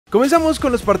Comenzamos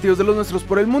con los partidos de los nuestros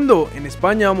por el mundo. En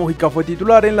España, Mojica fue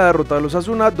titular en la derrota de los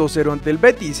Osasuna 2-0 ante el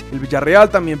Betis. El Villarreal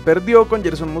también perdió con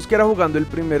Gerson Mosquera jugando el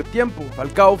primer tiempo.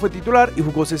 Falcao fue titular y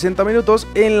jugó 60 minutos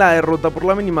en la derrota por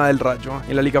la mínima del Rayo.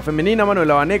 En la Liga Femenina,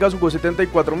 Manuela Vanegas jugó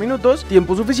 74 minutos,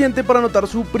 tiempo suficiente para anotar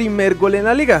su primer gol en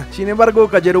la liga. Sin embargo,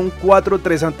 cayeron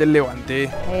 4-3 ante el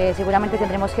Levante. Seguramente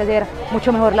tendremos que hacer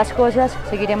mucho mejor las cosas,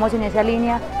 seguiremos en esa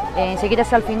línea, seguir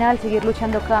hasta el final, seguir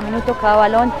luchando cada minuto, cada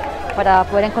balón, para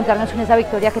poder encontrarnos con esa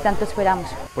victoria que tanto esperamos.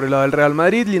 Por el lado del Real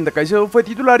Madrid, Linda Caicedo fue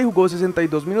titular y jugó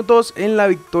 62 minutos en la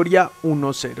victoria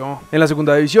 1-0. En la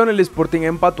segunda división, el Sporting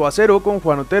empató a 0 con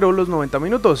Juan Otero los 90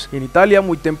 minutos. En Italia,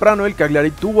 muy temprano, el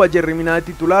Cagliari tuvo a Jerry Mina de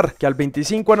titular, que al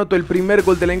 25 anotó el primer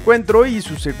gol del encuentro y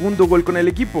su segundo gol con el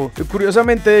equipo.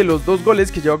 Curiosamente, de los dos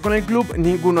goles que lleva con el club,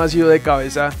 ninguno ha sido de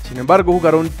cabeza. Sin embargo,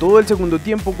 jugaron todo el segundo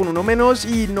tiempo con uno menos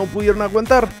y no pudieron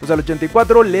aguantar, pues al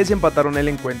 84 les empataron el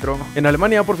encuentro. En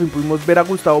Alemania, por fin pudimos ver a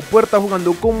Gustavo Puerta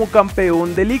jugando como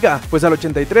campeón de liga, pues al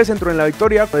 83 entró en la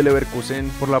victoria del Leverkusen.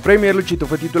 Por la Premier, Luchito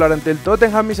fue titular ante el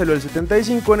Tottenham y salió el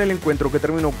 75 en el encuentro que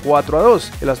terminó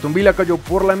 4-2. El Aston Villa cayó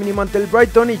por la mínima ante el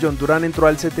Brighton y John Duran entró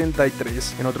al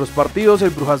 73. En otros partidos, el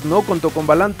Brujas no contó con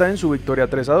Balanta en su victoria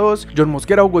 3-2. John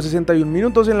Mosquera jugó 61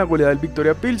 minutos en la goleada del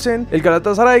Victoria Pilsen. El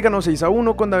Galatasaray ganó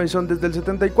 6-1 con Davinson desde el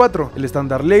 74. El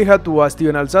Standard Lieja tuvo a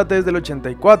Steven Alzate desde el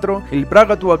 84. El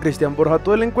Praga tuvo a Cristian Borja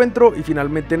todo el encuentro y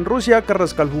finalmente en Rusia,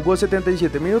 Carrascal jugó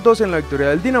 77 minutos en la victoria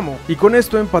del Dinamo. Y con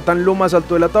esto empatan lo más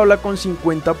alto de la tabla con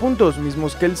 50 puntos,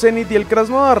 mismos que el Zenit y el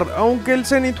Krasnodar, aunque el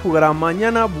Zenit jugará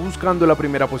mañana buscando la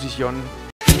primera posición.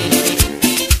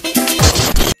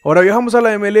 Ahora viajamos a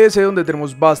la MLS, donde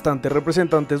tenemos bastantes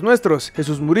representantes nuestros.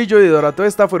 Jesús Murillo y Eduardo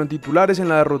Atuesta fueron titulares en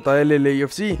la derrota del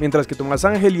LAFC, mientras que Tomás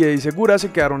Ángel y Eddie Segura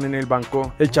se quedaron en el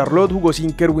banco. El Charlotte jugó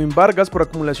sin Kerwin Vargas por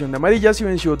acumulación de amarillas y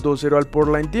venció 2-0 al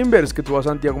Portland Timbers, que tuvo a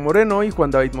Santiago Moreno y Juan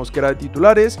David Mosquera de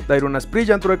titulares. Dairon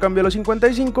Asprilla entró de cambio a los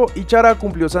 55 y Chara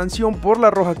cumplió sanción por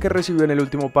la roja que recibió en el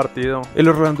último partido. El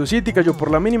Orlando City cayó por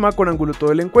la mínima con Angulo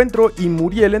todo el encuentro y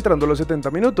Muriel entrando a los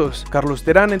 70 minutos. Carlos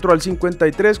Terán entró al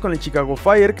 53 con el Chicago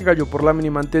Fire, que cayó por la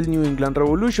mínima ante el New England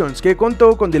Revolutions, que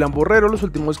contó con Dylan Borrero los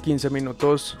últimos 15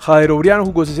 minutos. Jader Obriano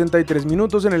jugó 63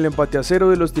 minutos en el empate a 0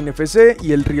 de los Team FC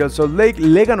y el Real Salt Lake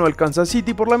le ganó al Kansas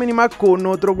City por la mínima con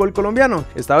otro gol colombiano.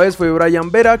 Esta vez fue Brian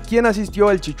Vera quien asistió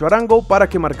al Chicho Arango para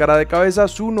que marcara de cabeza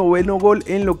su noveno gol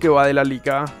en lo que va de la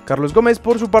liga. Carlos Gómez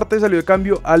por su parte salió de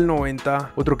cambio al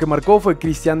 90. Otro que marcó fue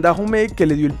Cristian Dajome, que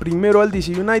le dio el primero al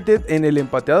DC United en el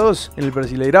empate a 2. En el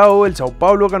Brasileirao, el Sao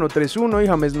Paulo ganó 3-1 y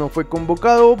James no fue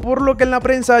convocado, por lo que en la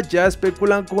prensa ya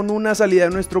especulan con una salida de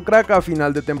nuestro crack a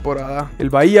final de temporada. El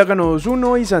Bahía ganó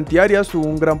 2-1 y Santi Arias tuvo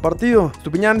un gran partido.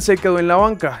 Estupiñán se quedó en la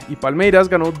banca y Palmeiras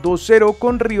ganó 2-0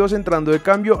 con Ríos entrando de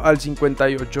cambio al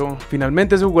 58.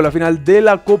 Finalmente se jugó la final de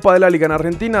la Copa de la Liga en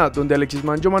Argentina, donde Alexis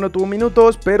Manjoma no tuvo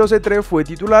minutos, pero CETRÉ fue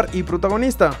titular y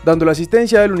protagonista, dando la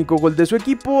asistencia del único gol de su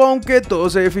equipo, aunque todo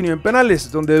se definió en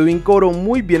penales, donde Edwin cobró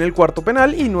muy bien el cuarto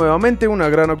penal y nuevamente una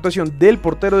gran actuación del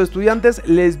portero de Estudiantes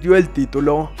les dio el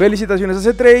título. Felicitaciones a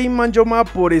CETRÉ y Manjoma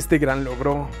por este gran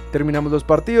logro. Terminamos los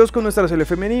partidos con nuestra selección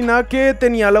femenina, que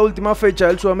tenía la última fecha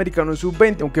del Sudamericano en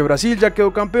sub-20. Aunque Brasil ya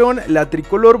quedó campeón, la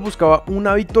tricolor buscaba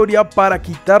una victoria para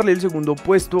quitarle el segundo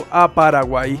puesto a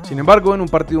Paraguay. Sin embargo, en un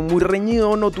partido muy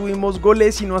reñido no tuvimos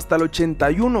goles sino hasta el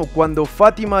 81, cuando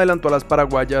Fátima adelantó a las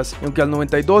paraguayas. Y aunque al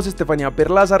 92 Estefanía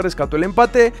Perlaza rescató el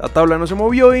empate, la tabla no se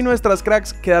movió y nuestras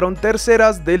cracks quedaron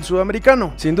terceras del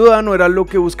Sudamericano. Sin duda no era lo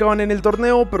que buscaban en el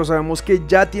torneo, pero sabemos que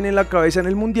ya tienen la cabeza en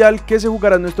el mundial que se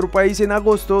jugará en nuestro país en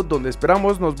agosto, donde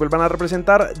esperamos nos vuelvan a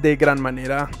representar de gran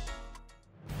manera.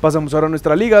 Pasamos ahora a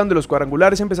nuestra liga, donde los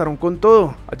cuadrangulares empezaron con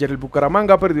todo. Ayer el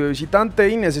Bucaramanga perdió de visitante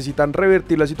y necesitan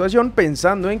revertir la situación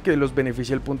pensando en que los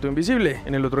beneficie el punto invisible.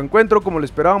 En el otro encuentro, como lo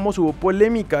esperábamos, hubo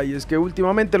polémica, y es que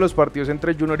últimamente los partidos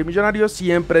entre Junior y Millonarios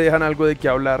siempre dejan algo de qué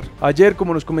hablar. Ayer,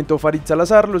 como nos comentó Farid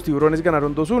Salazar, los tiburones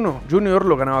ganaron 2-1. Junior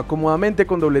lo ganaba cómodamente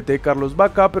con doblete de Carlos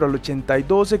Vaca, pero al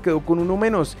 82 se quedó con uno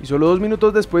menos y solo 2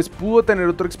 minutos después pudo tener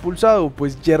otro expulsado,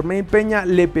 pues Jermaine Peña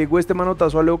le pegó este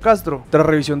manotazo a Leo Castro. Tras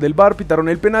revisión del VAR pitaron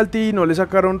el penalti y no le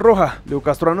sacaron roja. Leo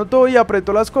Castro anotó y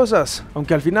apretó las cosas,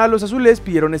 aunque al final los azules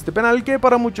pidieron este penal que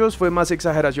para muchos fue más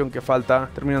exageración que falta.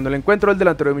 Terminando el encuentro, el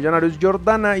delantero de Millonarios,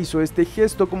 Jordana, hizo este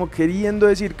gesto como queriendo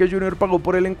decir que Junior pagó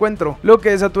por el encuentro, lo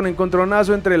que desató un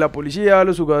encontronazo entre la policía,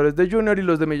 los jugadores de Junior y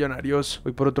los de Millonarios.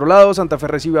 Hoy por otro lado, Santa Fe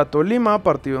recibe a Tolima,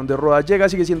 partido donde Roda llega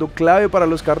sigue siendo clave para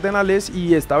los Cardenales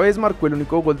y esta vez marcó el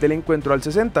único gol del encuentro al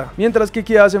 60, mientras que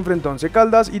Equidad se enfrentó a Once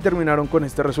Caldas y terminaron con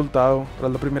este resultado.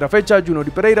 Tras la primera fecha, Junior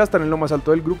y Pereira están en lo más alto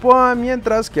del grupo A,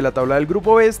 mientras que la tabla del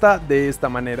grupo B está de esta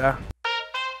manera.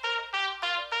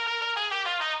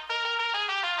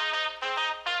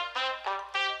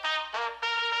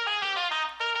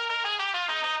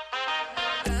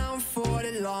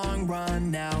 long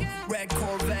run now. Red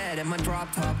Corvette and my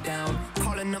drop top down.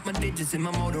 Calling up my digits in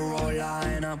my Motorola,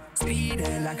 and I'm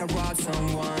speeding like I robbed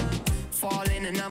someone. Falling and I'm